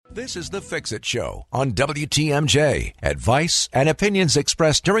This is the Fix-It Show on WTMJ. Advice and opinions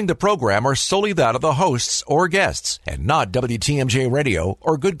expressed during the program are solely that of the hosts or guests and not WTMJ Radio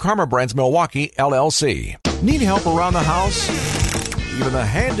or Good Karma Brands Milwaukee, LLC. Need help around the house? Even the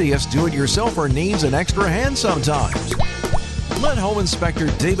handiest do-it-yourselfer needs an extra hand sometimes. Let Home Inspector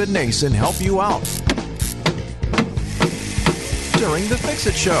David Nason help you out during the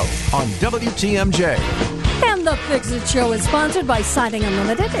Fix-It Show on WTMJ. And the Fix-It Show is sponsored by Siding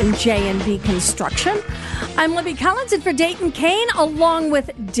Unlimited and J&B Construction. I'm Libby Collins, and for Dayton Kane, along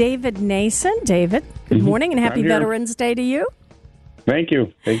with David Nason. David, good morning and happy Veterans Day to you. Thank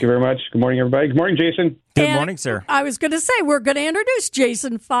you. Thank you very much. Good morning, everybody. Good morning, Jason. Good morning, sir. I was going to say, we're going to introduce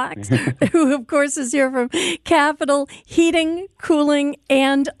Jason Fox, who, of course, is here from Capital Heating, Cooling,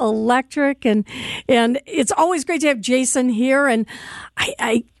 and Electric. And it's always great to have Jason here. And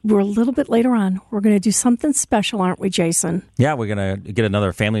we're a little bit later on. We're going to do something special, aren't we, Jason? Yeah, we're going to get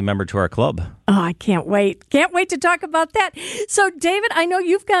another family member to our club. Oh, I can't wait. Can't wait to talk about that. So, David, I know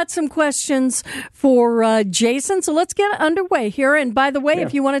you've got some questions for Jason. So let's get underway here. And by the way,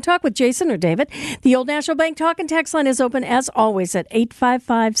 if you want to talk with Jason or David, the Old National Bank Talk and Text line is open, as always, at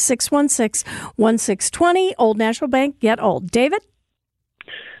 855-616-1620. Old National Bank, get old. David?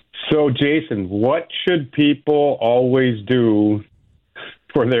 So, Jason, what should people always do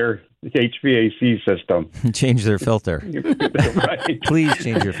for their HVAC system? Change their filter. Right. Please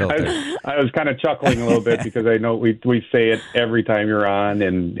change your filter. I was kind of chuckling a little bit because I know we say it every time you're on,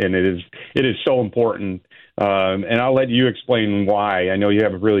 and it is so important. And I'll let you explain why. I know you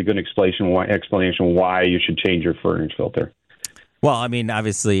have a really good explanation why you should change your furnace filter. Well, I mean,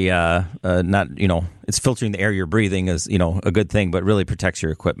 obviously, not, it's filtering the air you're breathing is, a good thing, but really protects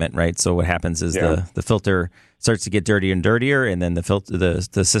your equipment, right? So what happens is the filter starts to get dirtier and dirtier, and then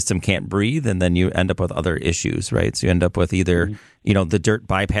the system can't breathe, and then you end up with other issues, right? So you end up with either, the dirt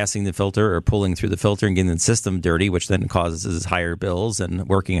bypassing the filter or pulling through the filter and getting the system dirty, which then causes higher bills and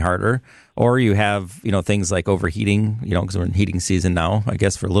working harder. Or you have, things like overheating, because we're in heating season now, I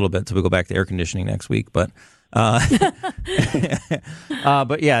guess, for a little bit till we go back to air conditioning next week, but but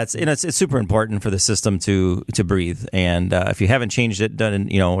yeah, it's super important for the system to breathe. And if you haven't changed it,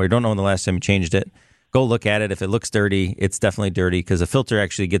 or don't know when the last time you changed it, go look at it. If it looks dirty, it's definitely dirty because the filter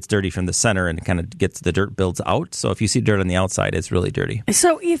actually gets dirty from the center and kind of the dirt builds out. So if you see dirt on the outside, it's really dirty.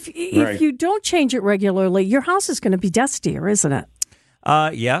 So if you don't change it regularly, your house is going to be dustier, isn't it?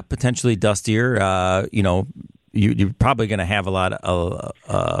 Yeah, potentially dustier. You're probably going to have a lot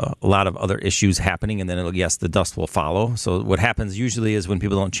of other issues happening, and then the dust will follow. So what happens usually is when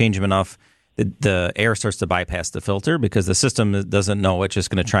people don't change them enough, the air starts to bypass the filter because the system doesn't know. It's just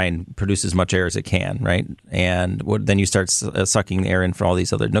going to try and produce as much air as it can, right? And then you start sucking the air in from all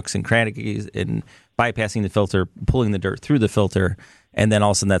these other nooks and crannies and bypassing the filter, pulling the dirt through the filter, and then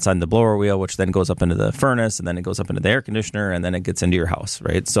all of a sudden that's on the blower wheel, which then goes up into the furnace, and then it goes up into the air conditioner, and then it gets into your house,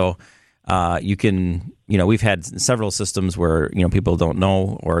 right? So you can, we've had several systems where, people don't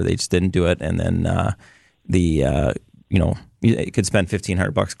know or they just didn't do it. And then it could spend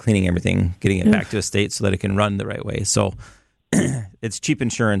 $1,500 cleaning everything, getting it back to a state so that it can run the right way. So it's cheap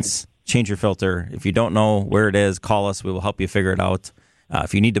insurance. Change your filter. If you don't know where it is, call us. We will help you figure it out.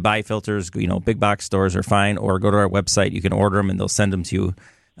 If you need to buy filters, big box stores are fine, or go to our website. You can order them and they'll send them to you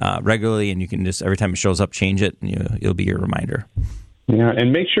regularly. And you can just, every time it shows up, change it, and it'll be your reminder. Yeah,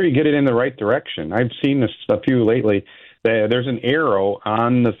 and make sure you get it in the right direction. I've seen this a few lately. There's an arrow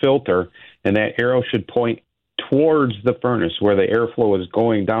on the filter, and that arrow should point towards the furnace where the airflow is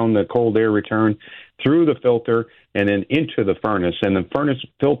going down the cold air return through the filter and then into the furnace. And the furnace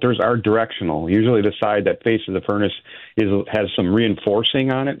filters are directional. Usually the side that faces the furnace has some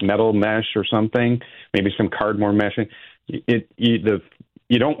reinforcing on it, metal mesh or something, maybe some cardboard meshing.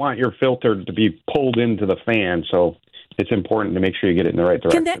 You don't want your filter to be pulled into the fan, so it's important to make sure you get it in the right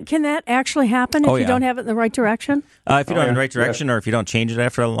direction. Can that actually happen if you don't have it in the right direction? If you don't have it in the right direction, or if you don't change it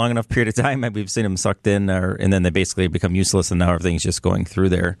after a long enough period of time, we've seen them sucked in, and then they basically become useless, and now everything's just going through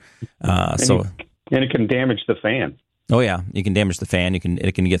there. And it can damage the fan. Oh yeah, you can damage the fan. It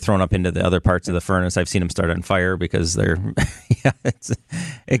can get thrown up into the other parts of the furnace. I've seen them start on fire because they're.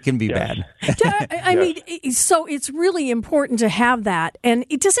 It can be bad. I mean, so it's really important to have that, and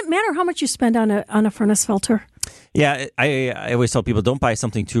it doesn't matter how much you spend on a furnace filter. Yeah, I always tell people don't buy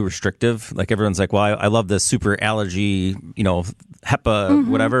something too restrictive. Like everyone's like, well, I love this super allergy, HEPA,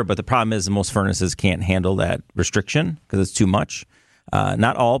 whatever. But the problem is most furnaces can't handle that restriction because it's too much.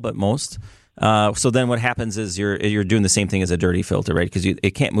 Not all, but most. So then what happens is you're doing the same thing as a dirty filter, right? Because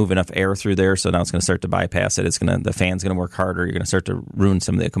it can't move enough air through there, so now it's going to start to bypass it. The fan's going to work harder. You're going to start to ruin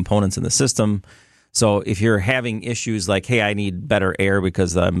some of the components in the system. So if you're having issues like, hey, I need better air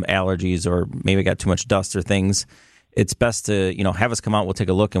because allergies or maybe got too much dust or things, it's best to, have us come out. We'll take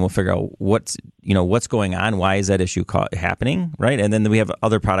a look and we'll figure out what's going on. Why is that issue happening, right? And then we have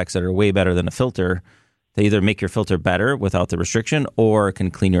other products that are way better than a filter. They either make your filter better without the restriction or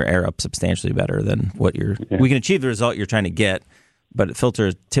can clean your air up substantially better than what we can achieve the result you're trying to get. But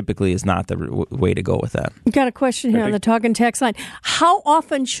filter typically is not the way to go with that. We've got a question here on the talk and text line. How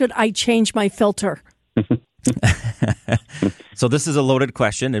often should I change my filter? So this is a loaded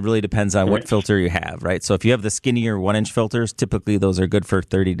question. It really depends on what filter you have, right? So if you have the skinnier 1-inch filters, typically those are good for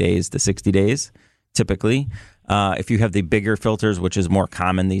 30 days to 60 days, typically. If you have the bigger filters, which is more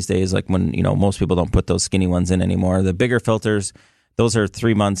common these days, like when, most people don't put those skinny ones in anymore. The bigger filters, those are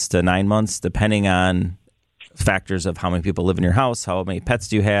 3 months to 9 months, depending on factors of how many people live in your house, how many pets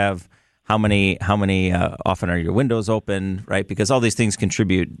do you have, how many often are your windows open, right? Because all these things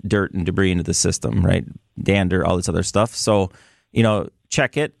contribute dirt and debris into the system, right? Dander, all this other stuff. So,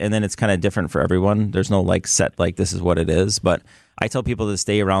 check it, and then it's kind of different for everyone. There's no set this is what it is. But I tell people to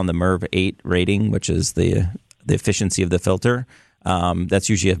stay around the MERV 8 rating, which is the efficiency of the filter. That's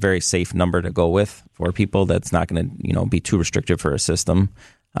usually a very safe number to go with for people. That's not going to be too restrictive for a system.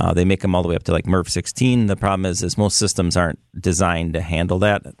 They make them all the way up to MERV 16. The problem is most systems aren't designed to handle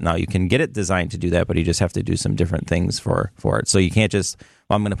that. Now, you can get it designed to do that, but you just have to do some different things for it. So you can't just,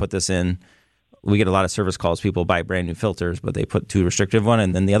 I'm going to put this in. We get a lot of service calls. People buy brand new filters, but they put too restrictive one.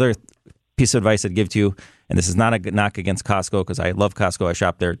 And then the other piece of advice I'd give to you, and this is not a knock against Costco because I love Costco. I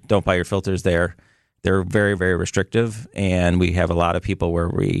shop there. Don't buy your filters there. They're very, very restrictive, and we have a lot of people where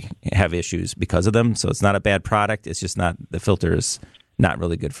we have issues because of them. So it's not a bad product. It's just not, the filter is not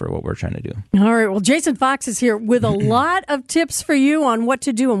really good for what we're trying to do. All right. Well, Jason Fox is here with a lot of tips for you on what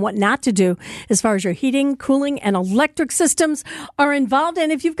to do and what not to do as far as your heating, cooling, and electric systems are involved.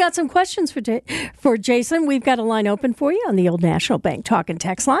 And if you've got some questions for Jason, we've got a line open for you on the Old National Bank talk and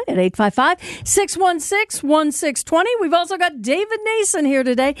text line at 855-616-1620. We've also got David Nason here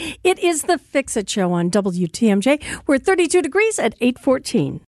today. It is the Fix-It Show on WTMJ. We're at 32 degrees at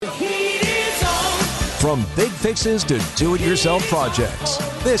 8:14. From big fixes to do-it-yourself projects,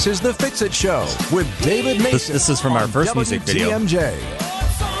 this is the Fix-It Show with David Nason. This is from our first music video. WTMJ.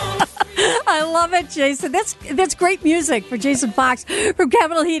 I love it, Jason. That's great music for Jason Fox from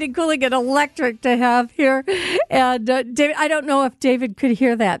Capital Heating, Cooling, and Electric to have here. And David, I don't know if David could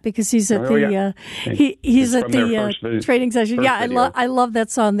hear that because he's at he's at the training session. Yeah, I love that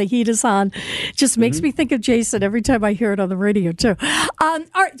song. The Heat Is On. Just makes me think of Jason every time I hear it on the radio too. All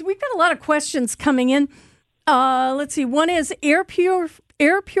right, we've got a lot of questions coming in. Let's see. One is air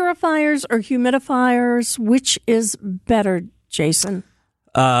purifiers or humidifiers. Which is better, Jason?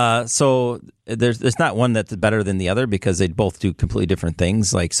 So there's not one that's better than the other because they both do completely different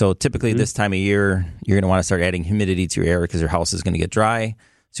things. So typically this time of year, you're going to want to start adding humidity to your air because your house is going to get dry.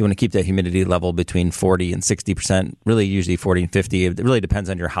 So you want to keep that humidity level between 40 and 60%, really usually 40 and 50. It really depends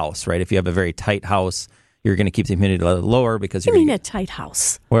on your house, right? If you have a very tight house, you're going to keep the humidity level lower because you mean a tight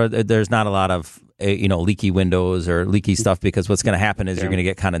house? Where there's not a lot of leaky windows or leaky stuff, because what's going to happen is you're going to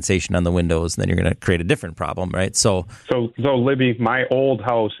get condensation on the windows, and then you're going to create a different problem, right? So Libby, my old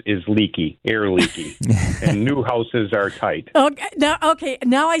house is leaky, air leaky, and new houses are tight. Okay,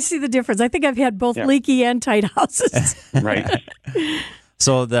 now I see the difference. I think I've had both leaky and tight houses. Right.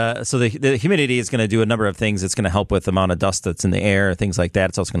 So the humidity is going to do a number of things. It's going to help with the amount of dust that's in the air, things like that.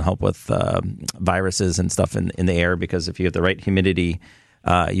 It's also going to help with viruses and stuff in the air, because if you have the right humidity,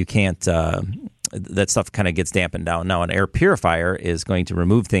 you can't. That stuff kind of gets dampened down. Now, an air purifier is going to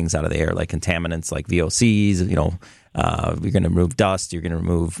remove things out of the air, like contaminants, like VOCs. You're going to remove dust. You're going to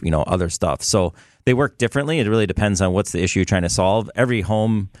remove other stuff. So they work differently. It really depends on what's the issue you're trying to solve. Every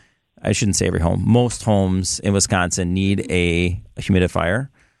home. I shouldn't say every home. Most homes in Wisconsin need a humidifier,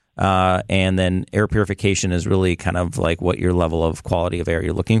 and then air purification is really kind of like what your level of quality of air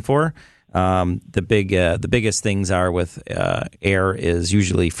you're looking for. The biggest things are with air is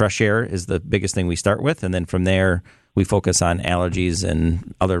usually fresh air is the biggest thing we start with, and then from there we focus on allergies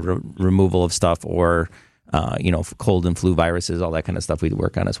and other removal of stuff, or cold and flu viruses, all that kind of stuff we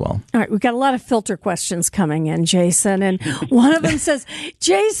work on as well. All right, we've got a lot of filter questions coming in, Jason, and one of them says,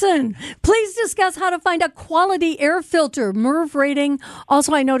 Jason, please discuss how to find a quality air filter, MERV rating.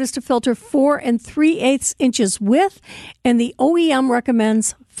 Also, I noticed a filter 4 3/8 inches width, and the OEM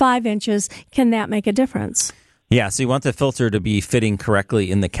recommends 5 inches. Can that make a difference? Yeah, so you want the filter to be fitting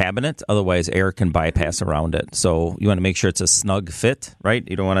correctly in the cabinet. Otherwise, air can bypass around it. So you want to make sure it's a snug fit, right?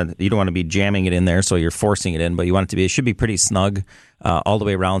 You don't want to be jamming it in there, so you're forcing it in. But you want it should be pretty snug all the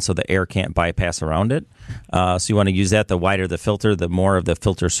way around, so the air can't bypass around it. So you want to use that. The wider the filter, the more of the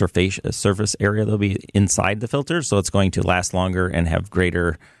filter surface area there'll be inside the filter. So it's going to last longer and have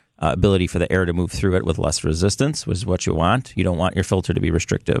greater ability for the air to move through it with less resistance, which is what you want. You don't want your filter to be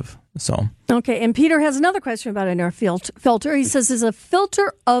restrictive. So okay, and Peter has another question about an air filter. He says, is a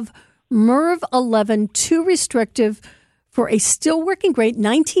filter of MERV 11 too restrictive for a still working great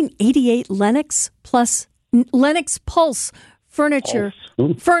 1988 Lennox Pulse furniture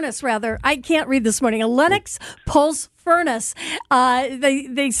furnace? Rather, I can't read this morning. A Lennox Pulse furnace.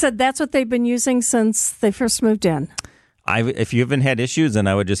 They said that's what they've been using since they first moved in. If you haven't had issues, then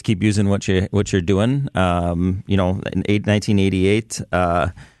I would just keep using what you're doing. In 1988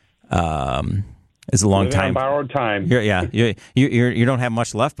 is a long time. Borrowed time. You don't have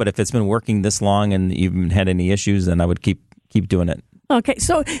much left, but if it's been working this long and you haven't had any issues, then I would keep doing it. Okay,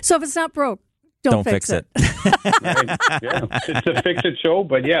 so if it's not broke, don't fix it. Right. Yeah. It's a fix-it show,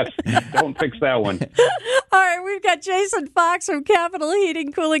 but yes, don't fix that one. All right, we've got Jason Fox from Capital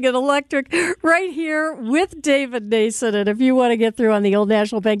Heating, Cooling, and Electric right here with David Nason. And if you want to get through on the Old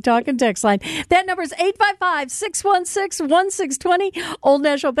National Bank talk and text line, that number is 855-616-1620. Old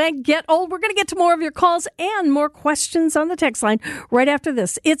National Bank, get old. We're going to get to more of your calls and more questions on the text line right after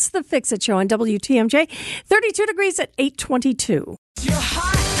this. It's the Fix-It Show on WTMJ. 32 degrees at 8:22.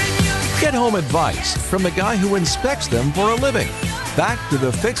 Get home advice from the guy who inspects them for a living. Back to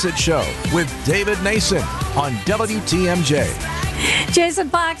the Fix-It Show with David Nason on WTMJ.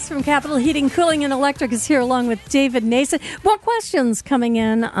 Jason Fox from Capital Heating, Cooling, and Electric is here along with David Nason. More questions coming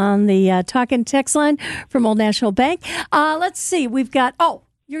in on the talk and text line from Old National Bank. Let's see. We've got,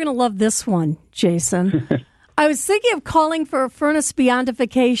 you're going to love this one, Jason. I was thinking of calling for a furnace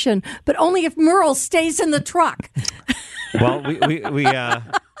beyondification, but only if Merle stays in the truck. Well,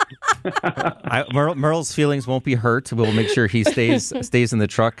 Merle's feelings won't be hurt. We'll make sure he stays in the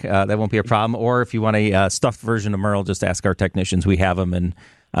truck. That won't be a problem. Or if you want a stuffed version of Merle, just ask our technicians. We have them, and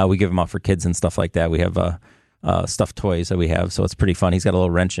we give them out for kids and stuff like that. We have stuffed toys that we have, so it's pretty fun. He's got a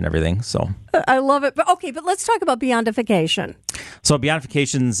little wrench and everything. So I love it. But let's talk about beyondification. So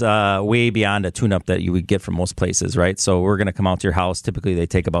beyondification's way beyond a tune-up that you would get from most places, right? So we're going to come out to your house. Typically, they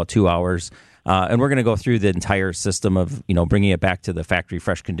take about 2 hours. And we're going to go through the entire system of, bringing it back to the factory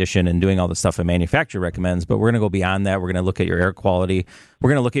fresh condition and doing all the stuff a manufacturer recommends. But we're going to go beyond that. We're going to look at your air quality.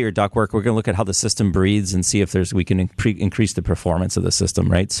 We're going to look at your ductwork. We're going to look at how the system breathes and see if we can increase the performance of the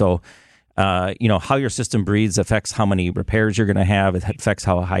system, right? So, how your system breathes affects how many repairs you're going to have. It affects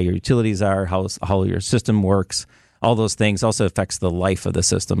how high your utilities are, how your system works. All those things also affects the life of the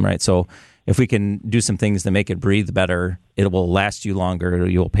system, right? So if we can do some things to make it breathe better, it will last you longer.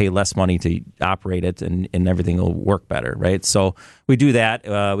 You'll pay less money to operate it, and everything will work better, right? So we do that.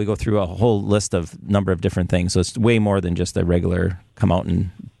 We go through a whole list of number of different things. So it's way more than just a regular come out and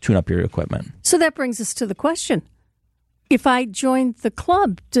tune up your equipment. So that brings us to the question. If I joined the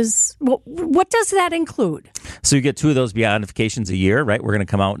club, what does that include? So you get 2 of those beyondifications a year, right? We're going to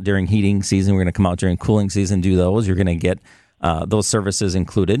come out during heating season. We're going to come out during cooling season, do those. You're going to get those services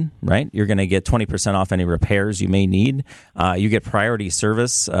included, right? You're going to get 20% off any repairs you may need. You get priority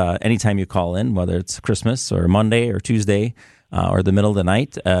service anytime you call in, whether it's Christmas or Monday or Tuesday or the middle of the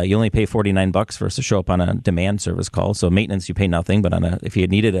night. You only pay $49 for us to show up on a demand service call. So maintenance, you pay nothing, but if you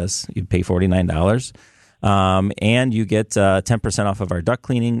needed us, you'd pay $49. And you get 10% off of our duct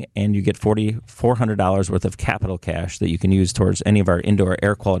cleaning, and you get $400 worth of capital cash that you can use towards any of our indoor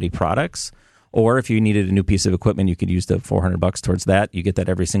air quality products. Or if you needed a new piece of equipment, you could use the $400 towards that. You get that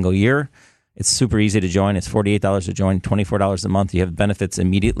every single year. It's super easy to join. It's $48 to join, $24 a month. You have benefits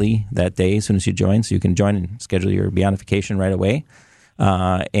immediately that day as soon as you join. So you can join and schedule your beyondification right away.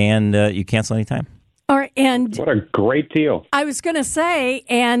 And you cancel anytime. All right, and what a great deal. I was going to say,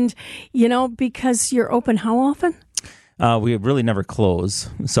 and, because you're open how often? We really never close.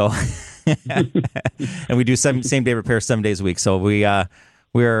 So, and we do same-day repairs 7 days a week. So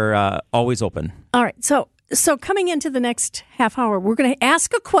we're always open. All right, so coming into the next half hour, we're going to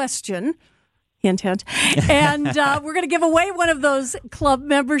ask a question. Hint, hint. And we're going to give away one of those club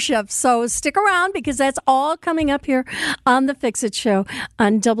memberships. So stick around because that's all coming up here on the Fix-It Show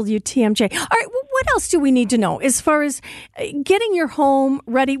on WTMJ. All right, what else do we need to know as far as getting your home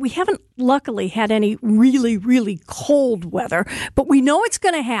ready? We haven't luckily had any really, really cold weather, but we know it's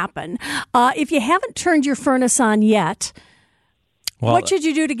going to happen. If you haven't turned your furnace on yet, what should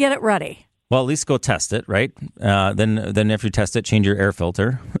you do to get it ready? Well, at least go test it, right? Then if you test it, change your air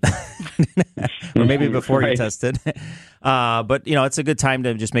filter. or maybe before you Right. tested. But it's a good time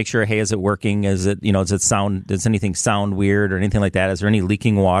to just make sure, hey, is it working? Is it, does anything sound weird or anything like that? Is there any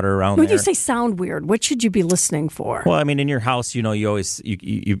leaking water around When there? you say sound weird, what should you be listening for? Well, I mean, in your house, you always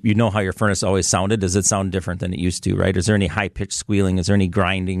you know how your furnace always sounded. Does it sound different than it used to, right? Is there any high pitched squealing? Is there any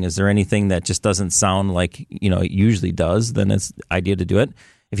grinding? Is there anything that just doesn't sound like it usually does? Then it's idea to do it.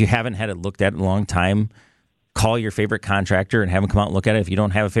 If you haven't had it looked at in a long time, call your favorite contractor and have them come out and look at it. If you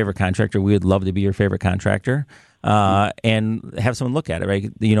don't have a favorite contractor, we would love to be your favorite contractor. And have someone look at it, right?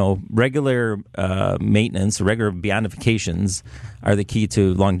 Regular maintenance, regular beyondifications are the key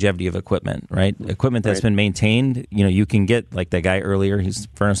to longevity of equipment, right? Equipment that's been maintained, you can get, like that guy earlier, his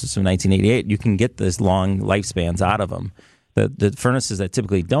furnace was from 1988, you can get this long lifespans out of them. The furnaces that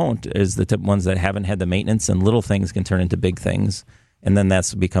typically don't is the ones that haven't had the maintenance, and little things can turn into big things. And then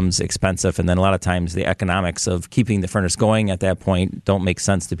that becomes expensive. And then a lot of times the economics of keeping the furnace going at that point don't make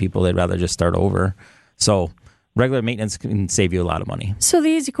sense to people. They'd rather just start over. So regular maintenance can save you a lot of money. So the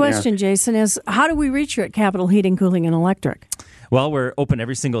easy question, Jason, is how do we reach you at Capital Heating, Cooling, and Electric? Well, we're open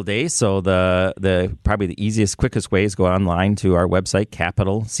every single day. So the probably the easiest, quickest way is go online to our website,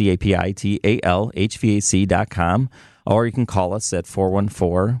 Capital, CAPITAL, or you can call us at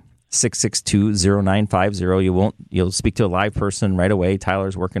 414-662-0950. You'll speak to a live person right away.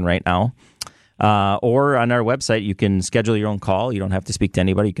 Tyler's working right now. Or on our website, you can schedule your own call. You don't have to speak to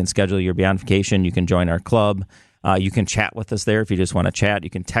anybody. You can schedule your beyondification. You can join our club. You can chat with us there if you just want to chat.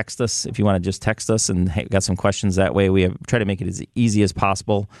 You can text us if you want to just text us and got some questions that way. We try to make it as easy as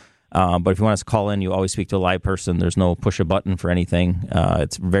possible. But if you want us to call in, you always speak to a live person. There's no push a button for anything.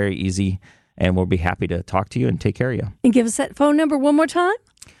 It's very easy, and we'll be happy to talk to you and take care of you. And give us that phone number one more time.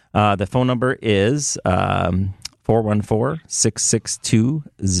 The phone number is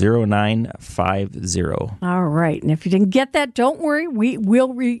 414-662-0950. All right. And if you didn't get that, don't worry. We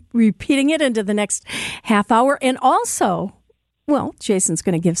will be repeating it into the next half hour. And also, well, Jason's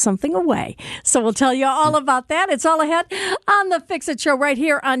going to give something away. So we'll tell you all about that. It's all ahead on the Fix It Show right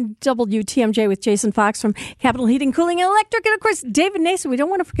here on WTMJ with Jason Fox from Capital Heating, Cooling, and Electric. And, of course, David Nason. We don't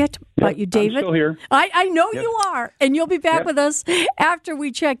want to forget about you, David. I'm still here. I know you are. And you'll be back with us after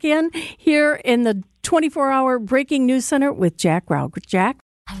we check in here in the 24-hour Breaking News Center with Jack Rao. Jack?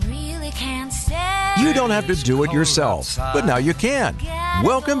 I really can't stay. You don't have to do it yourself, but now you can.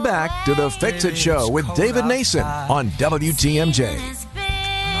 Welcome back to the Fix It Show with David Nason on WTMJ.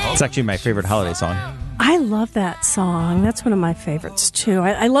 It's actually my favorite holiday song. I love that song. That's one of my favorites, too.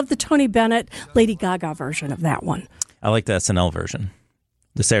 I love the Tony Bennett, Lady Gaga version of that one. I like the SNL version.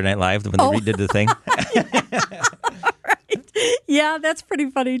 The Saturday Night Live, when they redid the thing. Yeah, that's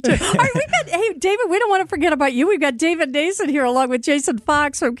pretty funny, too. All right, hey, David, we don't want to forget about you. We've got David Nason here along with Jason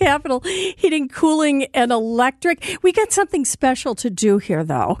Fox from Capital Heating, Cooling, and Electric. We got something special to do here,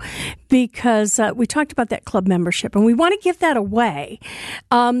 though, because we talked about that club membership, and we want to give that away.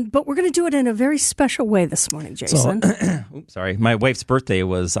 But we're going to do it in a very special way this morning, Jason. Oops, sorry. My wife's birthday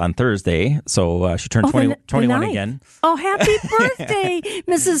was on Thursday, so she turned 21 again. Oh, happy birthday,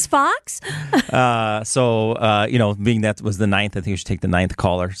 Mrs. Fox. Being that was the 9th, I think we should take the 9th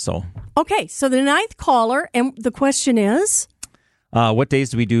caller. So Okay, so the 9th caller, and the question is? What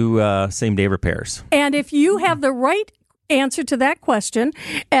days do we do same-day repairs? And if you have the right answer to that question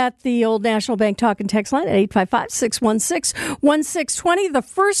at the Old National Bank Talk and Text line at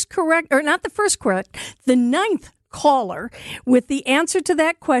 855-616-1620, the 9th caller with the answer to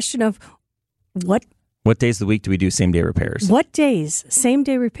that question of what days of the week do we do same-day repairs? What days,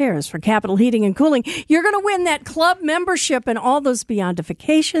 same-day repairs for Capital Heating and Cooling? You're going to win that club membership and all those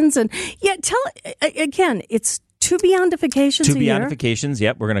beyondifications. And again, it's 2 beyondifications a year. 2 beyondifications,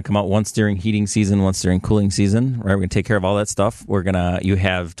 yep. We're going to come out once during heating season, once during cooling season. Right, we're going to take care of all that stuff. You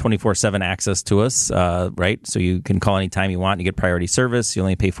have 24/7 access to us, right? So you can call anytime you want. You get priority service. You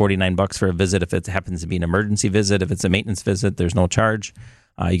only pay $49 for a visit if it happens to be an emergency visit. If it's a maintenance visit, there's no charge.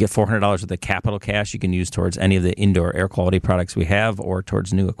 You get $400 worth of capital cash you can use towards any of the indoor air quality products we have or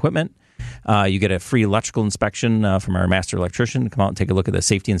towards new equipment. You get a free electrical inspection from our master electrician to come out and take a look at the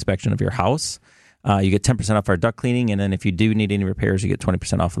safety inspection of your house. You get 10% off our duct cleaning, and then if you do need any repairs, you get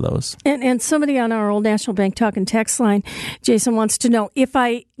 20% off of those. And somebody on our Old National Bank Talk and Text line, Jason, wants to know, if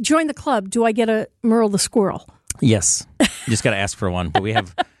I join the club, do I get a Merle the squirrel? Yes. You just got to ask for one. But we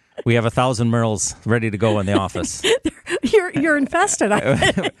have 1,000 Merles ready to go in the office. You're infested.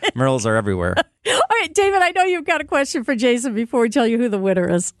 Merles are everywhere. All right, David, I know you've got a question for Jason before we tell you who the winner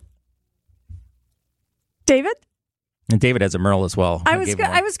is. David? And David has a Merle as well. I was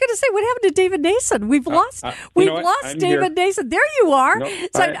going to say, what happened to David Nason? We've lost David Nason. There you are. Nope,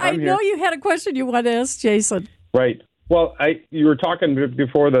 so I know you had a question you want to ask Jason. Right. Well, you were talking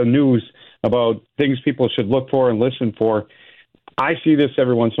before the news about things people should look for and listen for. I see this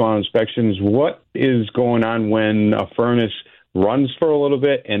every once in a while in inspections. What is going on when a furnace runs for a little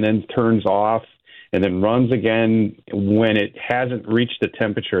bit and then turns off and then runs again when it hasn't reached the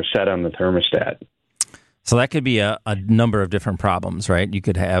temperature set on the thermostat? So that could be a number of different problems, right? You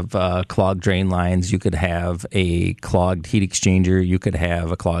could have clogged drain lines. You could have a clogged heat exchanger. You could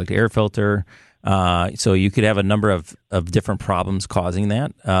have a clogged air filter. So you could have a number of different problems causing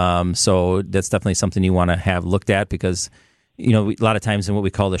that. So that's definitely something you want to have looked at because, a lot of times in what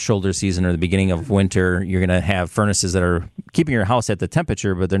we call the shoulder season or the beginning of winter, you're going to have furnaces that are keeping your house at the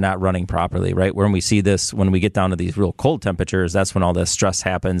temperature, but they're not running properly, right? When we see this, when we get down to these real cold temperatures, that's when all this stress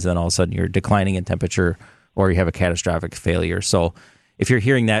happens, and all of a sudden you're declining in temperature or you have a catastrophic failure. So if you're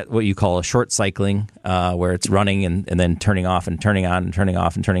hearing that, what you call a short cycling, where it's running and then turning off and turning on and turning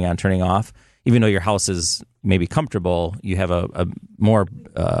off and turning on, turning off, even though your house is maybe comfortable, you have a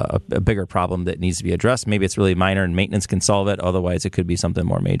bigger problem that needs to be addressed. Maybe it's really minor and maintenance can solve it. Otherwise, it could be something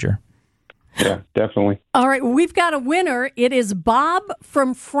more major. Yeah, definitely. All right, we've got a winner. It is Bob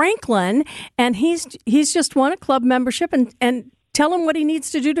from Franklin, and he's just won a club membership. And tell him what he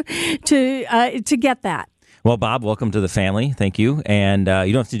needs to do to get that. Well, Bob, welcome to the family. Thank you. And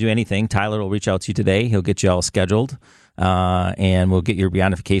you don't have to do anything. Tyler will reach out to you today. He'll get you all scheduled. And we'll get your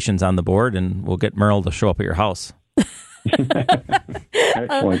beyondifications on the board, and we'll get Merle to show up at your house.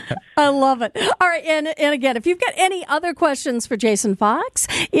 Excellent. I love it. All right, and again, if you've got any other questions for Jason Fox,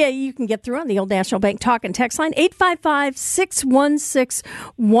 you can get through on the Old National Bank talk and text line,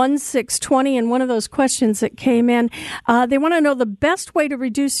 855-616-1620. And one of those questions that came in, they want to know the best way to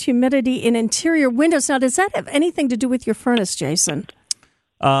reduce humidity in interior windows. Now, does that have anything to do with your furnace, Jason?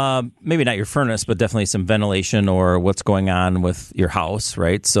 Maybe not your furnace, but definitely some ventilation or what's going on with your house,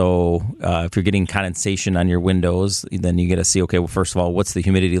 right? So if you're getting condensation on your windows, then you got to see, okay, well, first of all, what's the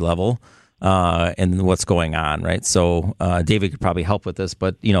humidity level and then what's going on, right? So David could probably help with this,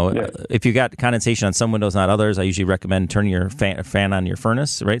 but, if you got condensation on some windows, not others, I usually recommend turning your fan on your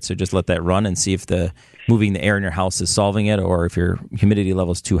furnace, right? So just let that run and see if moving the air in your house is solving it, or if your humidity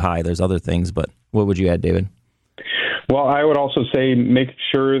level is too high. There's other things, but what would you add, David? Well, I would also say make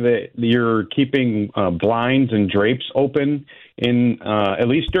sure that you're keeping blinds and drapes open at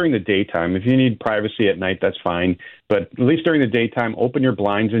least during the daytime. If you need privacy at night, that's fine. But at least during the daytime, open your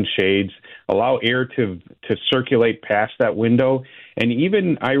blinds and shades. Allow air to circulate past that window. And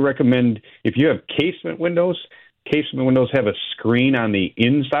even I recommend if you have casement windows have a screen on the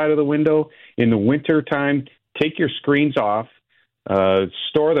inside of the window. In the wintertime, take your screens off.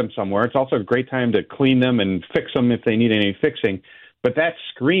 Store them somewhere. It's also a great time to clean them and fix them if they need any fixing. But that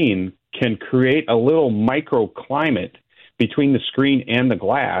screen can create a little microclimate between the screen and the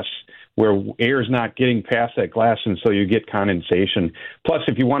glass where air is not getting past that glass, and so you get condensation. Plus,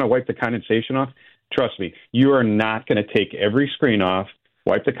 if you want to wipe the condensation off, trust me, you are not going to take every screen off,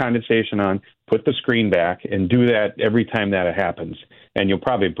 wipe the condensation on, put the screen back, and do that every time that happens. And you'll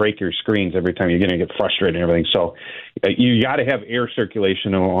probably break your screens every time. You're going to get frustrated and everything. So you got to have air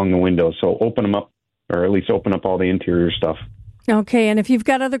circulation along the windows. So open them up, or at least open up all the interior stuff. Okay, and if you've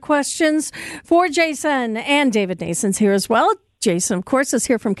got other questions for Jason, and David Nason's here as well. Jason, of course, is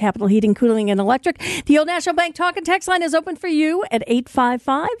here from Capital Heating, Cooling, and Electric. The Old National Bank talk and text line is open for you at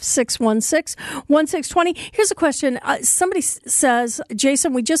 855-616-1620. Here's a question. Somebody says,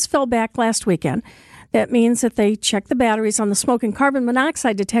 Jason, we just fell back last weekend. That means that they check the batteries on the smoke and carbon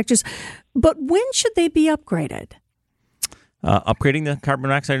monoxide detectors. But when should they be upgraded? Upgrading the carbon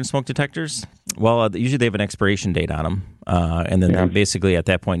monoxide and smoke detectors? Well, usually they have an expiration date on them. And then basically at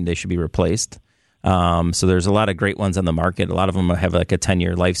that point, they should be replaced. So there's a lot of great ones on the market. A lot of them have like a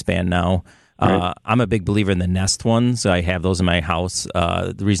 10-year lifespan now. Right. I'm a big believer in the Nest ones. I have those in my house.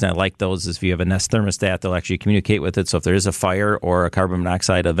 The reason I like those is if you have a Nest thermostat, they'll actually communicate with it. So if there is a fire or a carbon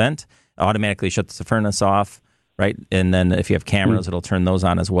monoxide event, it automatically shuts the furnace off, right? And then if you have cameras, it'll turn those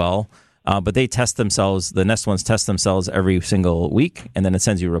on as well. But they test themselves. The Nest ones test themselves every single week, and then it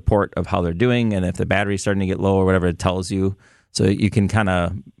sends you a report of how they're doing. And if the battery's starting to get low or whatever, it tells you. So you can kind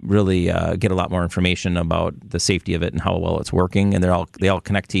of really get a lot more information about the safety of it and how well it's working. And they all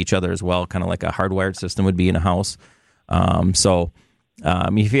connect to each other as well, kind of like a hardwired system would be in a house.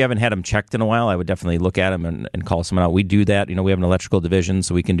 If you haven't had them checked in a while, I would definitely look at them and call someone out. We do that. We have an electrical division,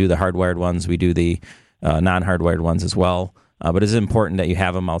 so we can do the hardwired ones. We do the non-hardwired ones as well. But it's important that you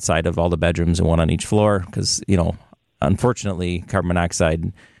have them outside of all the bedrooms and one on each floor because, unfortunately, carbon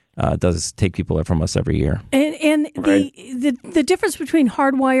monoxide does take people from us every year. And right. the difference between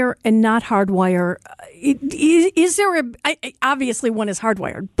hardwire and not hardwire, is there obviously one is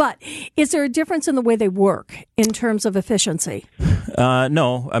hardwired, but is there a difference in the way they work in terms of efficiency?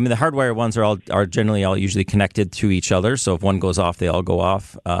 No, I mean the hardwired ones are generally all usually connected to each other. So if one goes off, they all go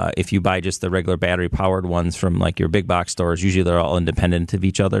off. If you buy just the regular battery powered ones from like your big box stores, usually they're all independent of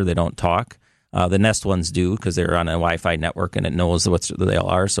each other. They don't talk. The Nest ones do because they're on a Wi-Fi network and it knows what they all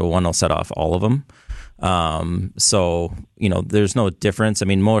are. So one will set off all of them. So there's no difference. I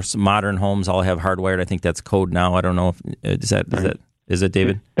mean, most modern homes all have hardwired. I think that's code now. I don't know if is it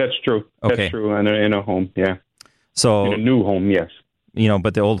David? That's true. Okay. That's true in a home. Yeah. So in a new home, yes.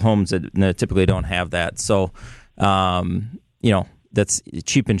 But the old homes typically don't have that. So, that's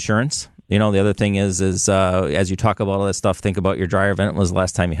cheap insurance. The other thing is as you talk about all this stuff, think about your dryer vent. When was the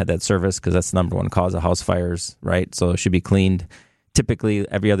last time you had that service? Because that's the number one cause of house fires, right? So it should be cleaned typically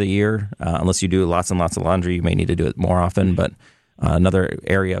every other year, unless you do lots and lots of laundry. You may need to do it more often, but another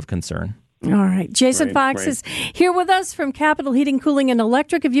area of concern. All right. Jason Fox is here with us from Capital Heating, Cooling, and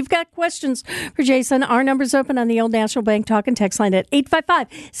Electric. If you've got questions for Jason, our number's open on the Old National Bank talk and text line at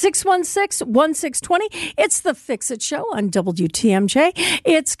 855-616-1620. It's the Fix-It Show on WTMJ.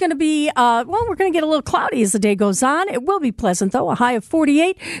 It's going to be, we're going to get a little cloudy as the day goes on. It will be pleasant, though, a high of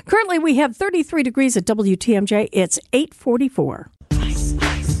 48. Currently, we have 33 degrees at WTMJ. It's 8:44.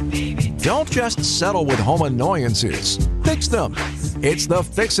 Don't just settle with home annoyances. Fix them. It's the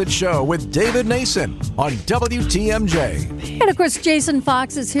Fix-It Show with David Nason on WTMJ. And, of course, Jason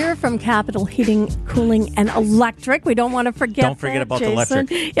Fox is here from Capital Heating, Cooling, and Electric. We don't want to forget Don't forget about Jason.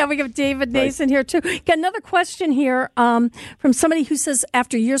 the electric. Yeah, we got David Nason here, too. Got another question here from somebody who says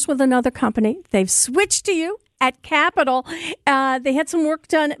after years with another company, they've switched to you at Capital. They had some work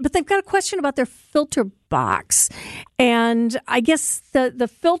done, but they've got a question about their filter box. And I guess the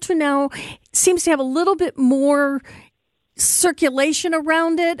filter now seems to have a little bit more circulation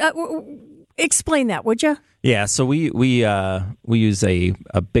around it. Explain that, would you? Yeah, so we use a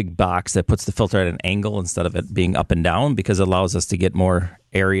big box that puts the filter at an angle instead of it being up and down because it allows us to get more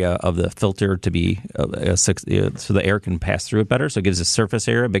area of the filter to be so the air can pass through it better. So it gives us a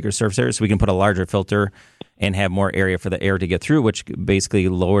bigger surface area, so we can put a larger filter and have more area for the air to get through, which basically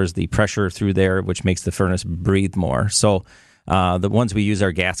lowers the pressure through there, which makes the furnace breathe more. So the ones we use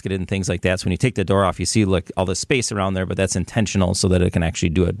are gasketed and things like that. So when you take the door off, you see all the space around there, but that's intentional so that it can actually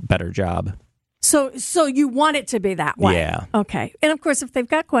do a better job. So you want it to be that way? Yeah. Okay. And, of course, if they've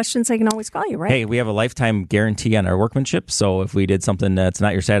got questions, they can always call you, right? Hey, we have a lifetime guarantee on our workmanship. So if we did something that's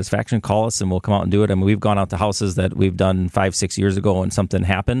not your satisfaction, call us and we'll come out and do it. I mean, we've gone out to houses that we've done 5-6 years ago and something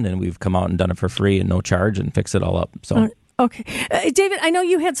happened, and we've come out and done it for free and no charge and fixed it all up. So okay. David, I know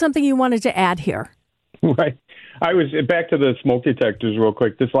you had something you wanted to add here. Right. I was back to the smoke detectors real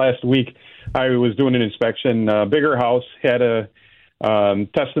quick. This last week, I was doing an inspection. Bigger house, had a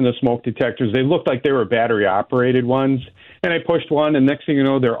testing the smoke detectors. They looked like they were battery-operated ones. And I pushed one, and next thing you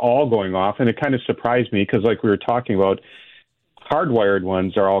know, they're all going off. And it kind of surprised me because, like we were talking about, hardwired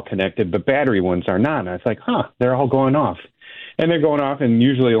ones are all connected, but battery ones are not. And I was like, they're all going off. And they're going off and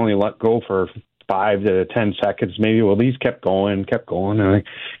usually only let go for 5 to 10 seconds maybe. Well, these kept going. And I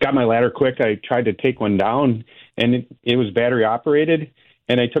got my ladder quick. I tried to take one down, and it was battery-operated.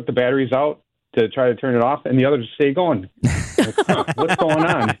 And I took the batteries out to try to turn it off, and the others stay going. Like, what's going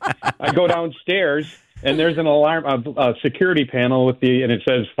on? I go downstairs, and there's an alarm, a security panel and it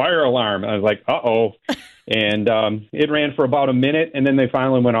says fire alarm. I was like, uh-oh. And it ran for about a minute, and then they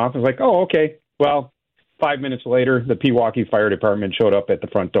finally went off. I was like, oh, okay. Well, 5 minutes later, the Pewaukee Fire Department showed up at the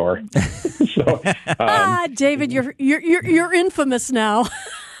front door. So, David, you're infamous now.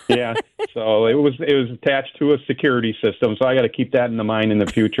 Yeah, so it was attached to a security system. So I got to keep that in the mind in the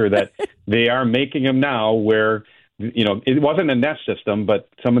future that they are making them now where, it wasn't a Nest system, but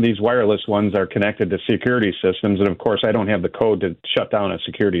some of these wireless ones are connected to security systems. And, of course, I don't have the code to shut down a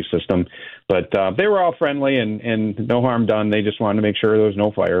security system. But they were all friendly and no harm done. They just wanted to make sure there was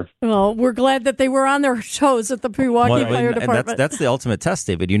no fire. Well, we're glad that they were on their toes at the Pewaukee Fire Department. That's the ultimate test,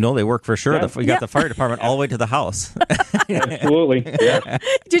 David. They work for sure. Yeah. We got the fire department all the way to the house. Absolutely. Yeah.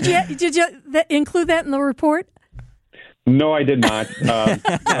 Did you include that in the report? No, I did not.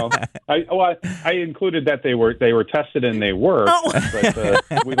 No. I included that they were tested and they worked,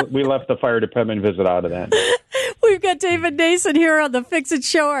 but we left the fire department visit out of that. We've got David Nason here on the Fix-It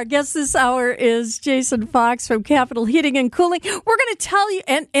Show. Our guest this hour is Jason Fox from Capital Heating and Cooling. We're going to tell you,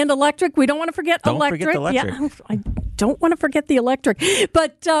 and electric. We don't want to forget electric. Forget the electric. Yeah, I don't want to forget the electric.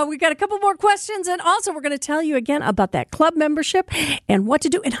 But we've got a couple more questions, and also we're going to tell you again about that club membership and what to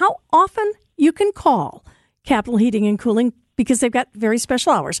do and how often you can call Capital Heating and Cooling because they've got very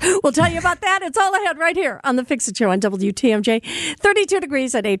special hours. We'll tell you about that. It's all ahead right here on The Fix-It Show on WTMJ. 32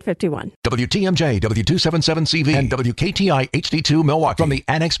 degrees at 8:51. WTMJ, W277CV, and WKTI HD2 Milwaukee. From the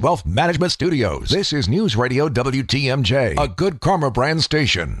Annex Wealth Management Studios, this is News Radio WTMJ, a Good Karma brand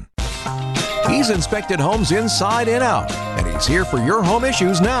station. He's inspected homes inside and out, and he's here for your home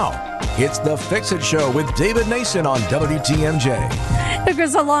issues now. It's The Fix-It Show with David Nason on WTMJ. Of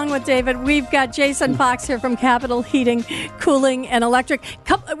course, along with David, we've got Jason Fox here from Capital Heating, Cooling, and Electric.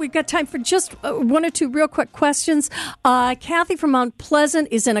 We've got time for just one or two real quick questions. Kathy from Mount Pleasant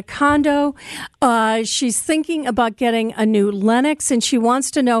is in a condo. She's thinking about getting a new Lennox, and she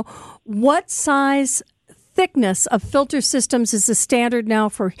wants to know what size thickness of filter systems is the standard now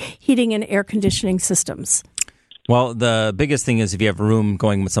for heating and air conditioning systems. Well, the biggest thing is if you have room,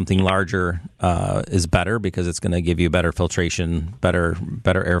 going with something larger is better because it's going to give you better filtration, better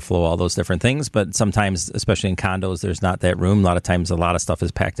airflow, all those different things. But sometimes, especially in condos, there's not that room. A lot of times, a lot of stuff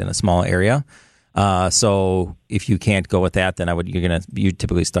is packed in a small area. So if you can't go with that, then you're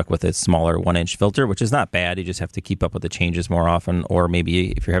typically stuck with a smaller 1-inch filter, which is not bad. You just have to keep up with the changes more often, or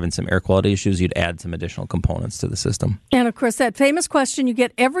maybe if you're having some air quality issues, you'd add some additional components to the system. And of course, that famous question you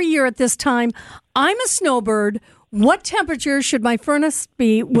get every year at this time: I'm a snowbird. What temperature should my furnace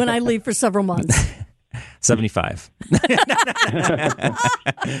be when I leave for several months? 75.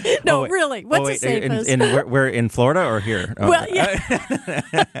 No, really. What's the safest? We're in Florida or here? Well, yeah.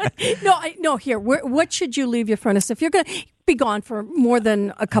 No, here. What should you leave your furnace if you're going to be gone for more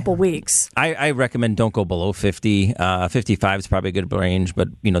than a couple weeks? I recommend don't go below 50. 55 is probably a good range, but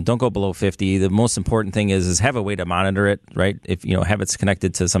don't go below 50. The most important thing is have a way to monitor it, right? If have it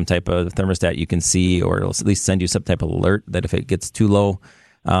connected to some type of thermostat you can see, or it'll at least send you some type of alert that if it gets too low.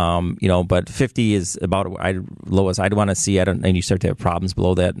 But 50 is about lowest I'd want to see. And you start to have problems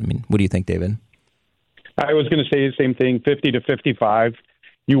below that. I mean, what do you think, David? I was going to say the same thing, 50 to 55.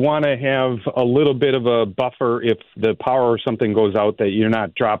 You want to have a little bit of a buffer if the power or something goes out, that you're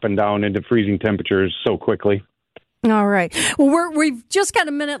not dropping down into freezing temperatures so quickly. All right. Well, we've just got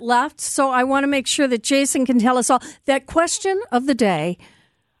a minute left, so I want to make sure that Jason can tell us all. That question of the day: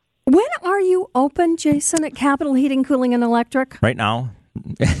 when are you open, Jason, at Capital Heating, Cooling, and Electric? Right now.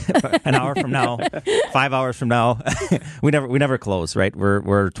 An hour from now, 5 hours from now, we never close, right?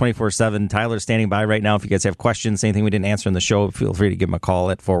 We're 24/7. Tyler's standing by right now. If you guys have questions, anything we didn't answer in the show, feel free to give him a call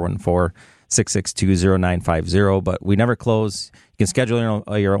at 414-662-0950. But we never close. You can schedule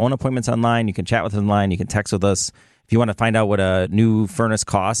your own appointments online. You can chat with us online. You can text with us. If you want to find out what a new furnace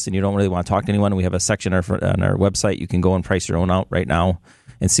costs and you don't really want to talk to anyone, we have a section on our website. You can go and price your own out right now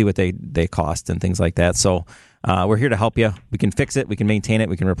and see what they cost and things like that. So we're here to help you. We can fix it. We can maintain it.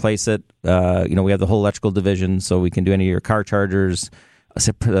 We can replace it. We have the whole electrical division, so we can do any of your car chargers,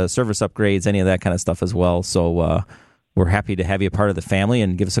 service upgrades, any of that kind of stuff as well. So we're happy to have you a part of the family,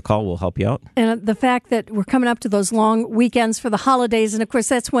 and give us a call. We'll help you out. And the fact that we're coming up to those long weekends for the holidays, and of course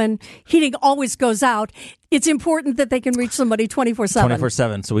that's when heating always goes out, it's important that they can reach somebody 24/7.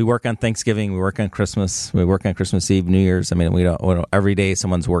 24/7. So we work on Thanksgiving, we work on Christmas, we work on Christmas Eve, New Year's. I mean, we don't every day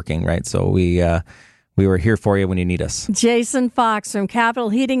someone's working, right? So we were here for you when you need us. Jason Fox from Capital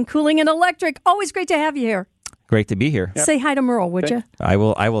Heating, Cooling, and Electric. Always great to have you here. Great to be here. Yep. Say hi to Merle, would you? I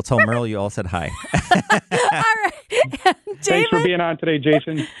will tell Merle you all said hi. All right. David, thanks for being on today,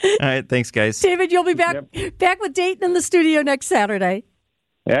 Jason. All right. Thanks, guys. David, you'll be back with Dayton in the studio next Saturday.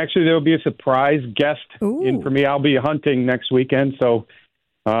 Actually, there will be a surprise guest in for me. I'll be hunting next weekend, so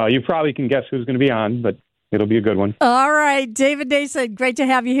you probably can guess who's going to be on, but it'll be a good one. All right. David Nason, great to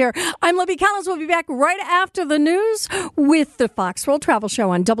have you here. I'm Libby Collins. We'll be back right after the news with the Fox World Travel Show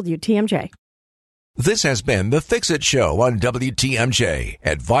on WTMJ. This has been The Fix-It Show on WTMJ.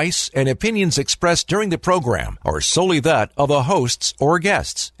 Advice and opinions expressed during the program are solely that of the hosts or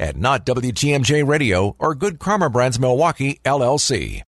guests, and not WTMJ Radio or Good Karma Brands Milwaukee, LLC.